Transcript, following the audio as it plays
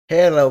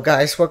Hello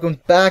guys,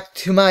 welcome back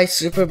to my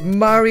Super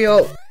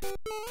Mario.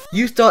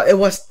 You thought it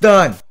was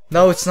done.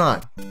 No, it's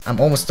not. I'm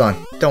almost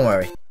done. Don't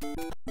worry.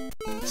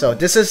 So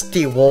this is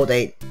the World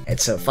 8.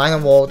 It's a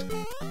final world.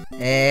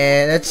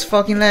 And it's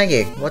fucking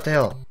laggy. What the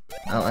hell?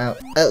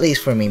 At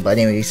least for me, but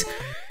anyways.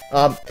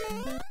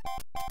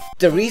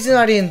 The reason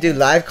I didn't do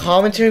live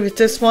commentary with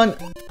this one,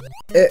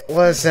 it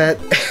was that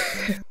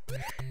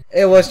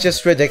it was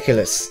just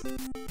ridiculous.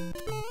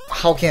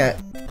 How can I...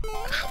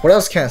 What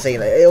else can I say?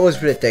 Like, it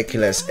was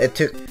ridiculous. It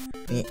took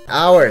me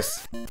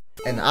hours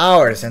and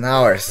hours and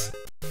hours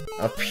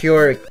of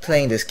pure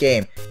playing this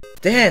game.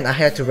 Then I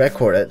had to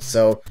record it,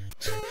 so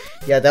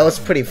yeah, that was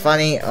pretty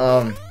funny.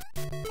 I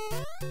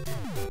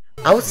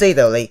would say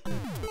though, like,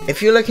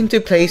 if you're looking to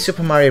play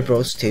Super Mario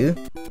Bros. 2,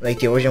 like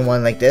the original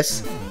one like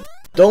this,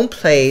 don't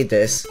play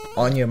this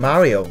on your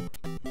Mario,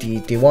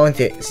 the one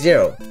with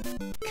 0,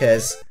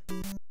 because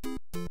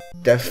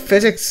the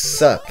physics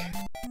suck.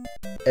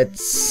 It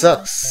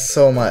sucks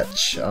so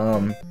much.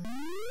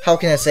 How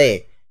can I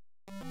say?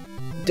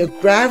 The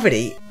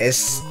gravity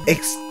is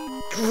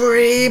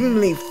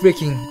extremely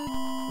freaking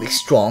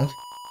strong,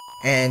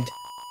 and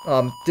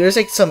there's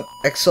like some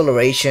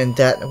acceleration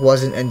that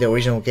wasn't in the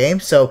original game.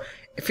 So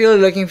if you're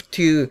looking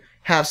to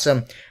have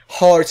some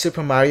hard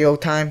Super Mario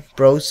time,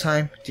 Bros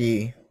time,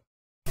 the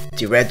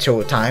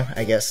retro time,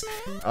 I guess,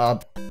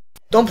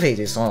 don't play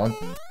this on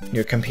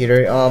your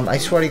computer. I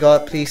swear to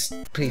God, please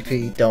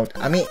don't.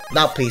 I mean,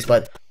 not please,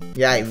 but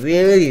yeah, I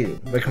really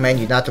recommend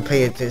you not to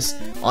play this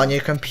on your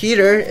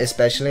computer,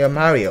 especially on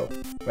Mario.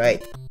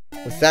 Right?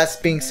 With that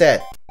being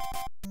said,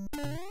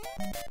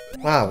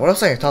 wow, what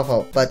else I can talk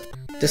about? But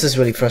this is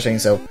really frustrating.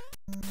 So,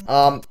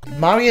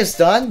 Mario is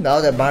done.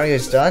 Now that Mario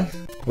is done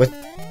with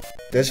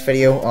this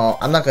video,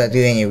 I'm not gonna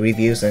do any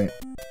reviews, and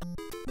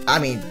I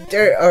mean,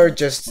 there are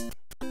just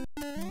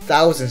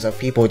thousands of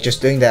people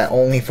just doing that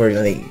only for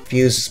like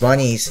views,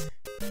 monies,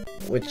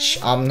 which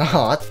I'm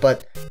not.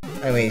 But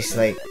anyways,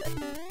 like,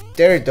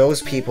 there are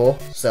those people,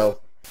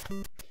 so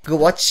go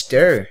watch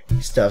their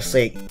stuff,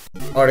 like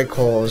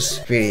articles,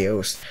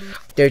 videos.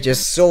 There are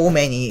just so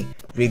many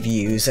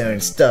reviews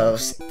and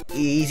stuffs,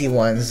 easy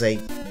ones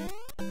like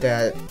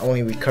that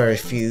only require a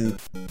few,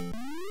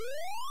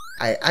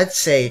 I'd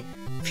say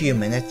few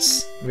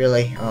minutes,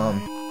 really.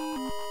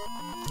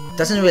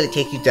 Doesn't really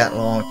take you that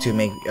long to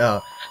make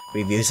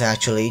reviews.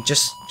 Actually,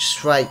 just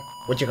write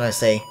what you're gonna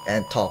say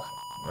and talk,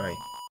 right?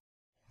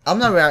 I'm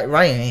not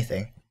writing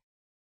anything.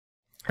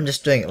 I'm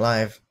just doing it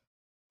live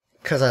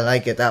because I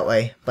like it that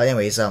way. But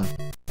anyways,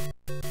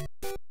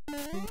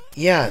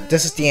 yeah,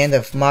 this is the end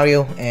of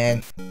Mario,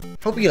 and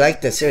hope you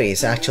like the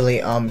series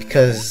actually,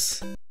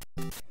 because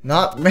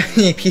not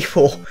many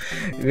people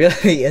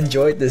really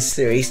enjoyed this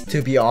series,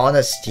 to be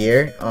honest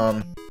here.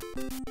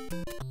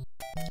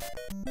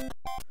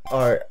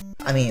 Or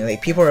I mean,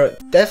 like, people are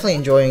definitely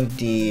enjoying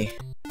the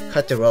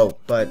Cut the Rope,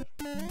 but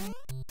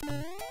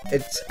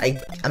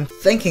I'm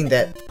thinking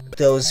that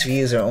those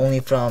views are only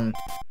from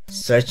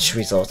search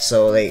results,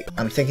 so like,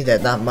 I'm thinking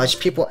that not much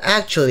people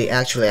actually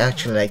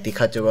like the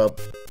Cut the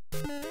Rope,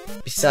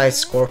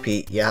 besides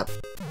Scorpy. Yeah.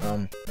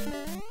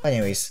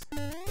 Anyways,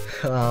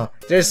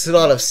 there's a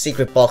lot of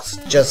secret boxes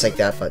just like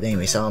that. But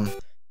anyways,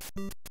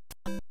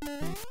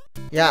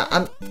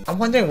 yeah, I'm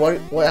wondering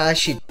what I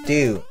should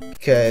do,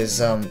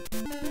 because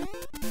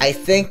I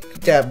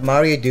think that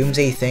Mario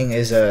Doomsday thing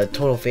is a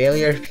total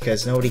failure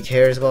because nobody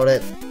cares about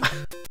it.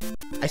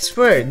 I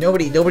swear,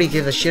 nobody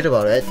gives a shit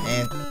about it,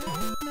 and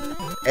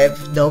if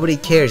nobody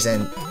cares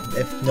and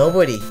if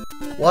nobody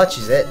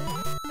watches it,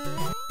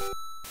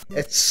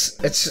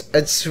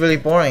 it's really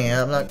boring.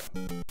 And I'm not.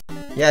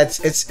 Yeah,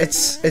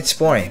 it's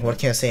boring. What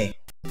can I say?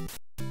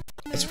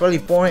 It's really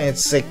boring.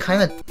 It's like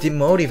kind of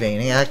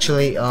demotivating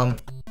actually.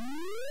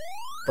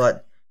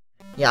 But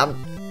yeah,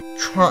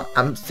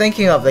 I'm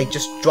thinking of like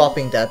just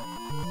dropping that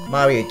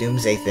Mario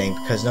Doomsday thing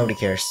because nobody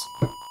cares.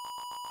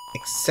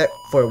 Except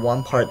for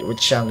one part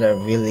which I'm gonna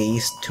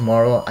release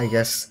tomorrow, I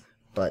guess.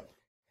 But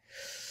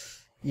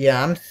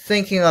yeah, I'm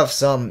thinking of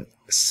some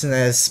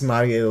SNES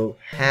Mario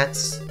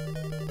hacks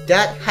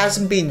that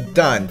hasn't been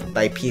done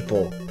by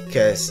people,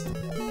 because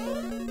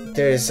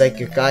there's like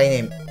a guy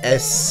named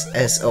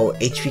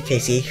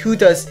SSOHVKC who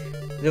does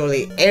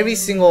literally every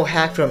single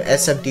hack from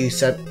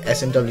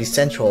SMW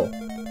Central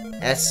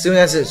as soon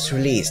as it's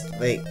released.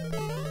 Like,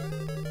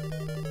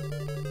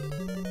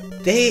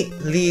 they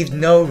leave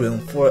no room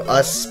for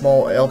us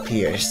small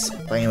LPers.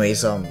 But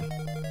anyways,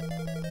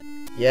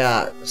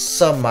 yeah,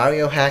 some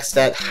Mario hacks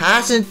that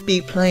hasn't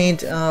been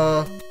played.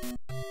 I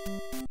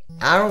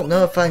don't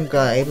know if I'm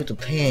gonna able to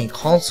play any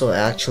console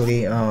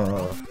actually.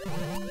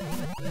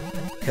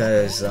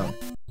 Because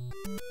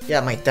yeah,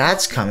 my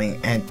dad's coming,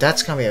 and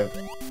that's gonna be a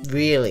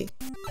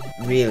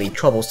really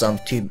troublesome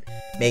to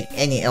make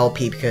any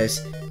LP, because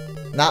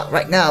not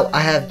right now. I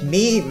have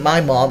me,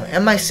 my mom,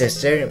 and my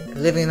sister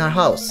living in our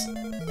house,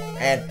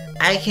 and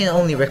I can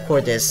only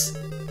record this,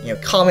 you know,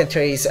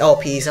 commentaries,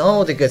 LPs, and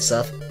all the good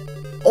stuff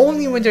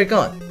only when they're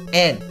gone.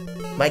 And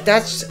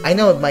I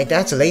know my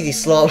dad's a lazy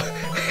slob.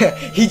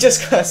 He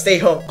just gonna stay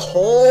home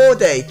all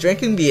day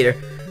drinking beer,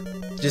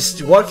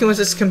 just working with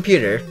his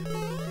computer,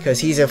 because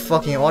he's a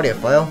fucking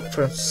audiophile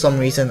for some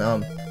reason.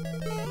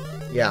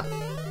 Yeah,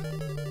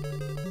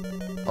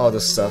 all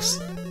those stuffs.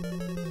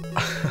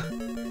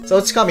 So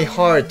it's gonna be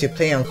hard to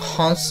play on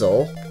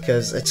console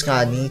because it's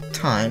gonna need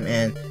time,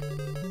 and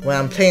when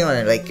I'm playing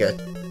on like a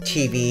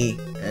TV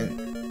and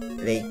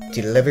like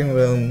the living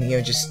room, you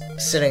know, just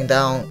sitting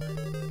down,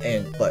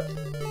 but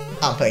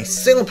I'm playing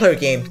single player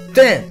game,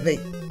 then like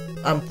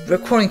I'm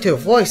recording to a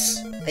voice,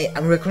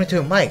 I'm recording to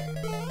a mic.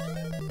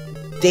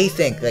 They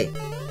think like,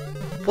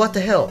 what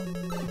the hell,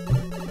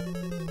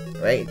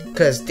 right?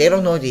 Because they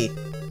don't know the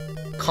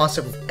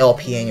concept of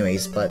LP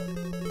anyways. But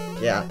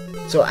yeah,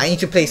 so I need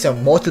to play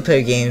some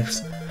multiplayer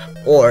games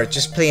or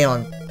just play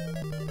on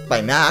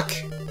my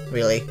Mac,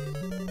 really.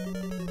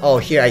 Oh,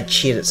 here I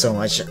cheated so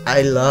much.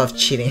 I love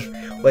cheating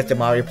with the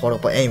Mario Portal.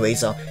 But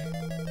anyways,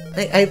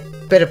 I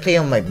better play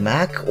on my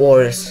Mac,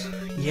 or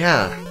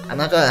yeah, I'm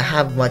not gonna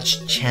have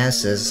much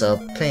chances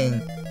of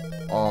playing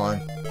on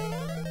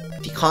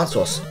the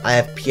consoles. I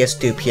have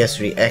PS2,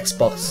 PS3,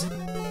 Xbox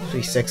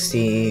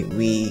 360,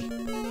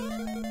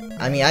 Wii.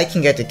 I mean, I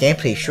can get the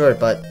gameplay, sure,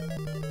 but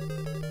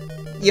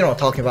you know what I'm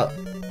talking about.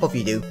 Hope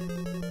you do.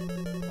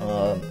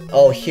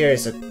 Oh, here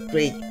is a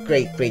great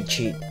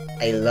cheat.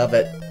 I love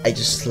it. I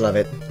just love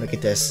it. Look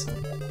at this.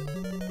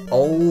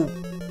 Oh,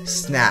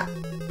 snap.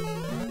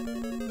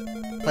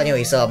 But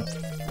anyways,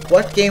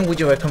 what game would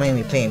you recommend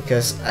me playing?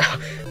 Because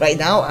right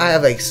now I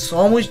have like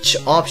so much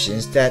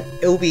options that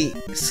it will be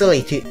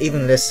silly to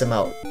even list them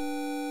out.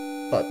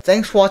 But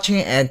thanks for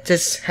watching, and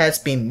this has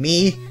been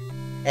me,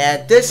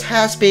 and this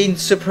has been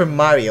Super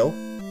Mario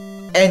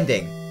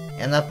Ending,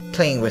 and I'm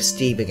playing with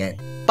Steve again.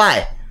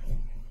 Bye!